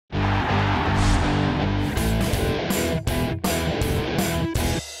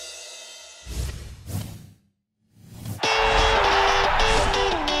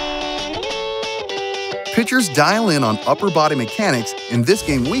Pitchers dial in on upper body mechanics in this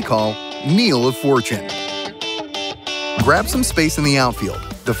game we call Wheel of Fortune. Grab some space in the outfield.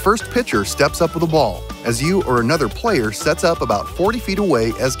 The first pitcher steps up with a ball, as you or another player sets up about 40 feet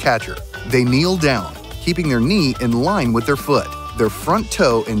away as catcher. They kneel down, keeping their knee in line with their foot. Their front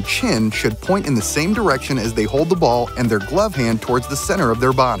toe and chin should point in the same direction as they hold the ball and their glove hand towards the center of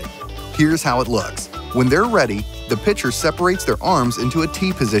their body. Here's how it looks. When they're ready, the pitcher separates their arms into a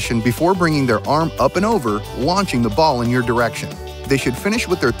T position before bringing their arm up and over, launching the ball in your direction. They should finish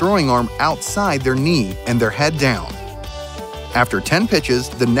with their throwing arm outside their knee and their head down. After 10 pitches,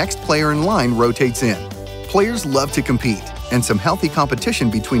 the next player in line rotates in. Players love to compete, and some healthy competition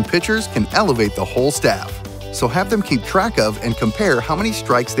between pitchers can elevate the whole staff. So have them keep track of and compare how many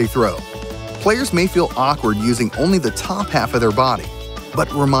strikes they throw. Players may feel awkward using only the top half of their body,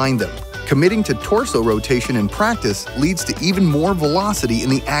 but remind them, committing to torso rotation in practice leads to even more velocity in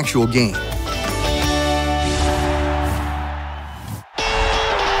the actual game.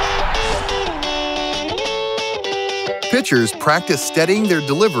 Pitchers practice steadying their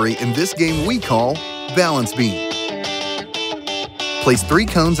delivery in this game we call balance beam. Place 3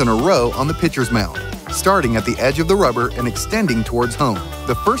 cones in a row on the pitcher's mound, starting at the edge of the rubber and extending towards home.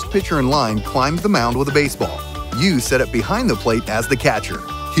 The first pitcher in line climbs the mound with a baseball. You set it behind the plate as the catcher.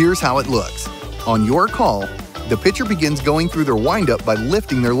 Here's how it looks. On your call, the pitcher begins going through their windup by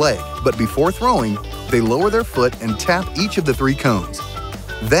lifting their leg, but before throwing, they lower their foot and tap each of the 3 cones.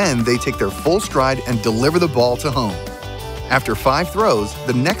 Then they take their full stride and deliver the ball to home. After 5 throws,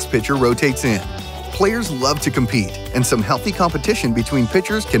 the next pitcher rotates in. Players love to compete, and some healthy competition between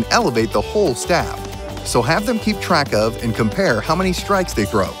pitchers can elevate the whole staff. So have them keep track of and compare how many strikes they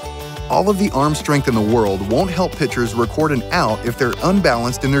throw. All of the arm strength in the world won't help pitchers record an out if they're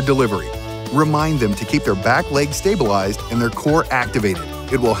unbalanced in their delivery. Remind them to keep their back leg stabilized and their core activated.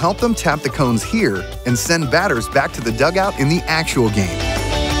 It will help them tap the cones here and send batters back to the dugout in the actual game.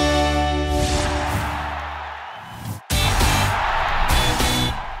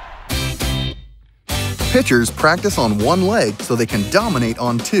 Pitchers practice on one leg so they can dominate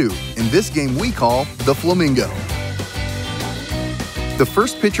on 2, in this game we call the Flamingo. The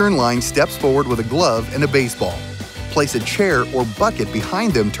first pitcher in line steps forward with a glove and a baseball. Place a chair or bucket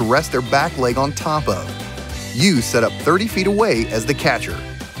behind them to rest their back leg on top of. You set up 30 feet away as the catcher.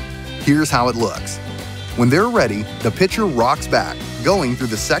 Here's how it looks. When they're ready, the pitcher rocks back, going through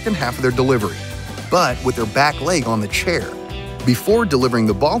the second half of their delivery, but with their back leg on the chair, before delivering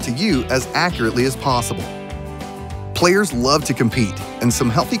the ball to you as accurately as possible. Players love to compete, and some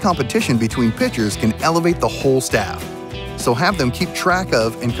healthy competition between pitchers can elevate the whole staff. So have them keep track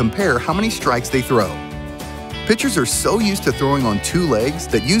of and compare how many strikes they throw. Pitchers are so used to throwing on 2 legs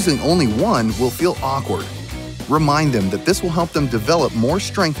that using only one will feel awkward. Remind them that this will help them develop more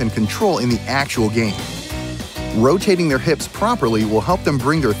strength and control in the actual game. Rotating their hips properly will help them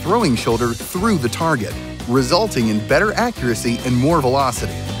bring their throwing shoulder through the target, resulting in better accuracy and more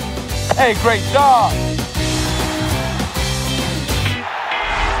velocity. Hey, great job!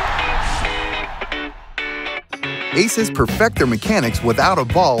 Aces perfect their mechanics without a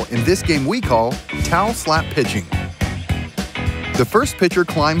ball in this game we call towel slap pitching. The first pitcher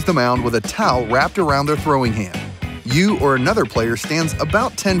climbs the mound with a towel wrapped around their throwing hand. You or another player stands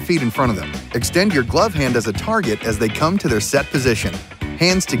about 10 feet in front of them. Extend your glove hand as a target as they come to their set position,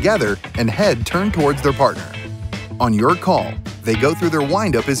 hands together and head turned towards their partner. On your call, they go through their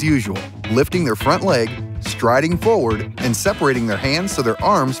windup as usual, lifting their front leg, striding forward, and separating their hands so their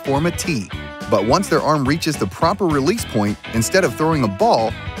arms form a T. But once their arm reaches the proper release point, instead of throwing a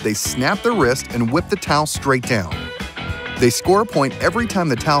ball, they snap their wrist and whip the towel straight down. They score a point every time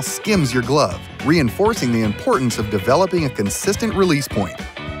the towel skims your glove, reinforcing the importance of developing a consistent release point.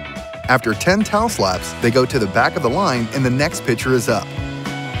 After 10 towel slaps, they go to the back of the line and the next pitcher is up.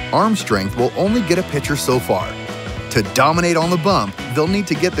 Arm strength will only get a pitcher so far. To dominate on the bump, they'll need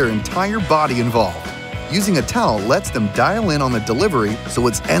to get their entire body involved. Using a towel lets them dial in on the delivery so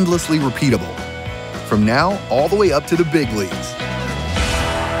it's endlessly repeatable. From now all the way up to the big leagues.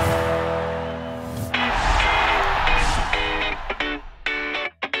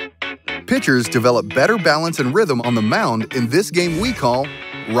 Pitchers develop better balance and rhythm on the mound in this game we call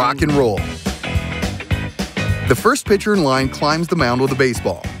rock and roll. The first pitcher in line climbs the mound with a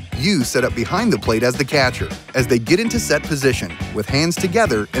baseball. You set up behind the plate as the catcher, as they get into set position, with hands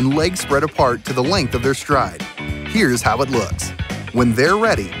together and legs spread apart to the length of their stride. Here's how it looks. When they're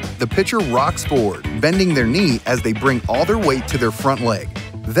ready, the pitcher rocks forward, bending their knee as they bring all their weight to their front leg.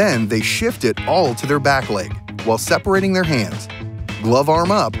 Then they shift it all to their back leg, while separating their hands. Glove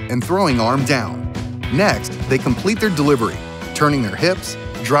arm up and throwing arm down. Next, they complete their delivery, turning their hips,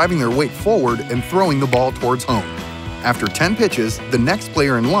 driving their weight forward and throwing the ball towards home. After 10 pitches, the next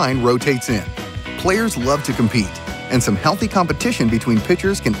player in line rotates in. Players love to compete, and some healthy competition between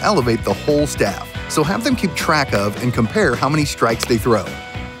pitchers can elevate the whole staff, so have them keep track of and compare how many strikes they throw.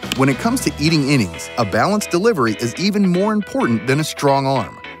 When it comes to eating innings, a balanced delivery is even more important than a strong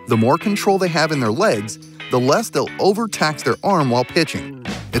arm. The more control they have in their legs, the less they'll overtax their arm while pitching.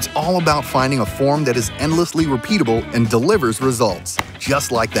 It's all about finding a form that is endlessly repeatable and delivers results,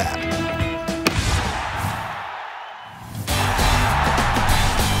 just like that.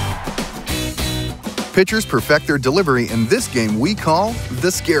 Pitchers perfect their delivery in this game we call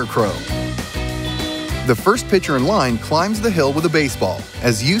the Scarecrow. The first pitcher in line climbs the hill with a baseball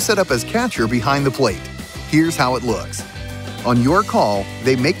as you set up as catcher behind the plate. Here's how it looks. On your call,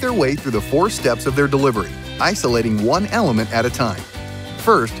 they make their way through the 4 steps of their delivery, isolating one element at a time.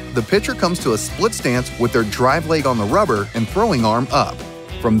 First, the pitcher comes to a split stance with their drive leg on the rubber and throwing arm up.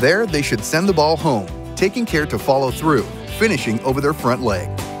 From there, they should send the ball home, taking care to follow through, finishing over their front leg.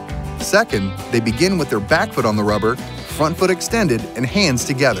 Second, they begin with their back foot on the rubber, front foot extended, and hands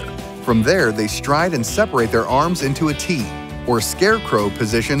together. From there, they stride and separate their arms into a T, or Scarecrow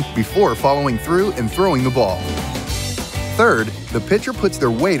position before following through and throwing the ball. Third, the pitcher puts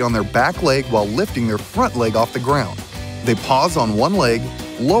their weight on their back leg while lifting their front leg off the ground. They pause on one leg,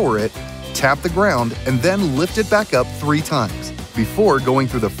 lower it, tap the ground, and then lift it back up 3 times, before going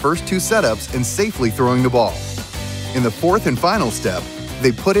through the first 2 setups and safely throwing the ball. In the 4th and final step,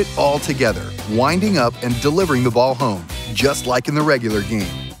 they put it all together, winding up and delivering the ball home, just like in the regular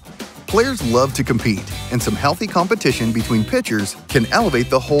game. Players love to compete, and some healthy competition between pitchers can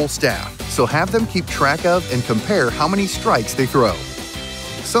elevate the whole staff, so have them keep track of and compare how many strikes they throw.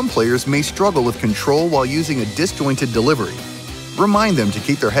 Some players may struggle with control while using a disjointed delivery. Remind them to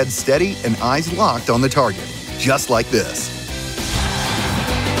keep their heads steady and eyes locked on the target, just like this.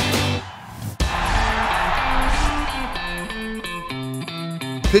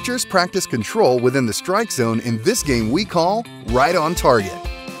 Pitchers practice control within the strike zone in this game we call right on target.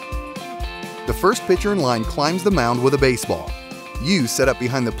 The first pitcher in line climbs the mound with a baseball. You set up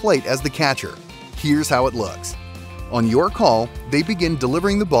behind the plate as the catcher. Here's how it looks. On your call, they begin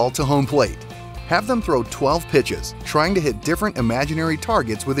delivering the ball to home plate. Have them throw 12 pitches, trying to hit different imaginary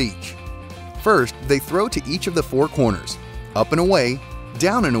targets with each. First, they throw to each of the 4 corners, up and away,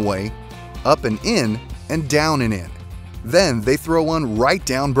 down and away, up and in, and down and in. Then they throw one right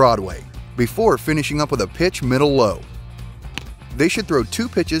down Broadway, before finishing up with a pitch middle-low. They should throw 2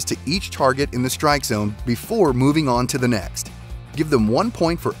 pitches to each target in the strike zone before moving on to the next. Give them 1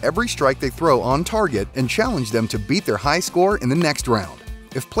 point for every strike they throw on target and challenge them to beat their high score in the next round.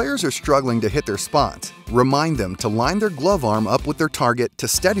 If players are struggling to hit their spots, remind them to line their glove arm up with their target to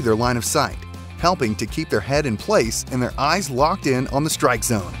steady their line of sight, helping to keep their head in place and their eyes locked in on the strike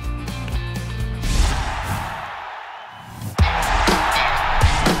zone.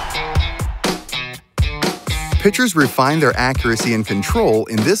 Pitchers refine their accuracy and control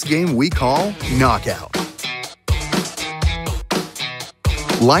in this game we call knockout.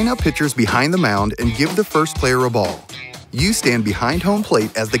 Line up pitchers behind the mound and give the first player a ball. You stand behind home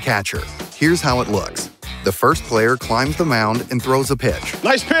plate as the catcher. Here's how it looks. The first player climbs the mound and throws a pitch.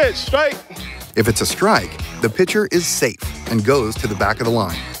 Nice pitch, strike! If it's a strike, the pitcher is safe and goes to the back of the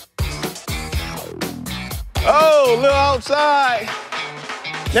line. Oh, a little outside.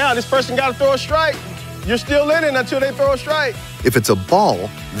 Now this person got to throw a strike. You're still in it until they throw a strike. If it's a ball,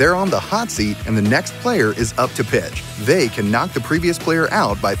 they're on the hot seat and the next player is up to pitch. They can knock the previous player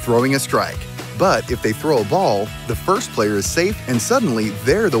out by throwing a strike. But if they throw a ball, the first player is safe and suddenly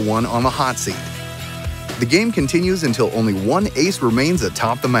they're the one on the hot seat. The game continues until only one ace remains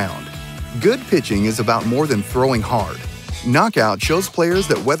atop the mound. Good pitching is about more than throwing hard. Knockout shows players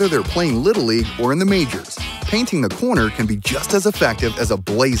that whether they're playing Little League or in the majors, painting the corner can be just as effective as a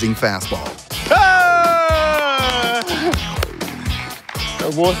blazing fastball.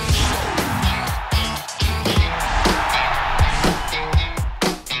 Oh boy.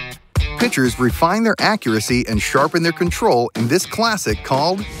 Pitchers refine their accuracy and sharpen their control in this classic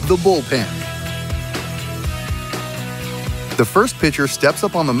called the Bullpen. The first pitcher steps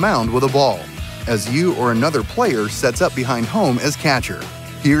up on the mound with a ball, as you or another player sets up behind home as catcher.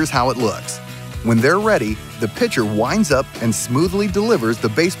 Here's how it looks. When they're ready, the pitcher winds up and smoothly delivers the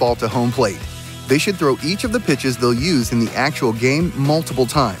baseball to home plate. They should throw each of the pitches they'll use in the actual game multiple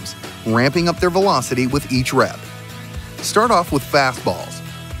times, ramping up their velocity with each rep. Start off with fastballs.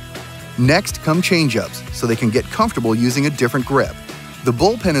 Next come changeups, so they can get comfortable using a different grip. The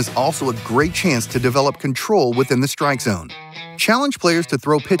bullpen is also a great chance to develop control within the strike zone. Challenge players to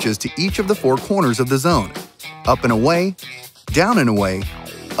throw pitches to each of the 4 corners of the zone, up and away, down and away,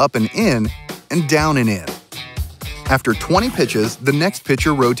 up and in, and down and in. After 20 pitches, the next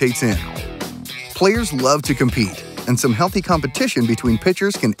pitcher rotates in. Players love to compete, and some healthy competition between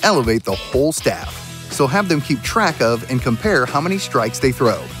pitchers can elevate the whole staff. So have them keep track of and compare how many strikes they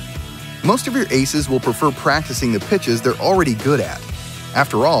throw. Most of your aces will prefer practicing the pitches they're already good at.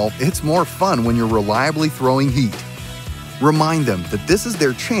 After all, it's more fun when you're reliably throwing heat. Remind them that this is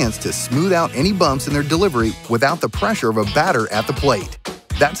their chance to smooth out any bumps in their delivery without the pressure of a batter at the plate.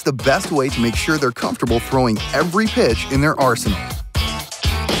 That's the best way to make sure they're comfortable throwing every pitch in their arsenal.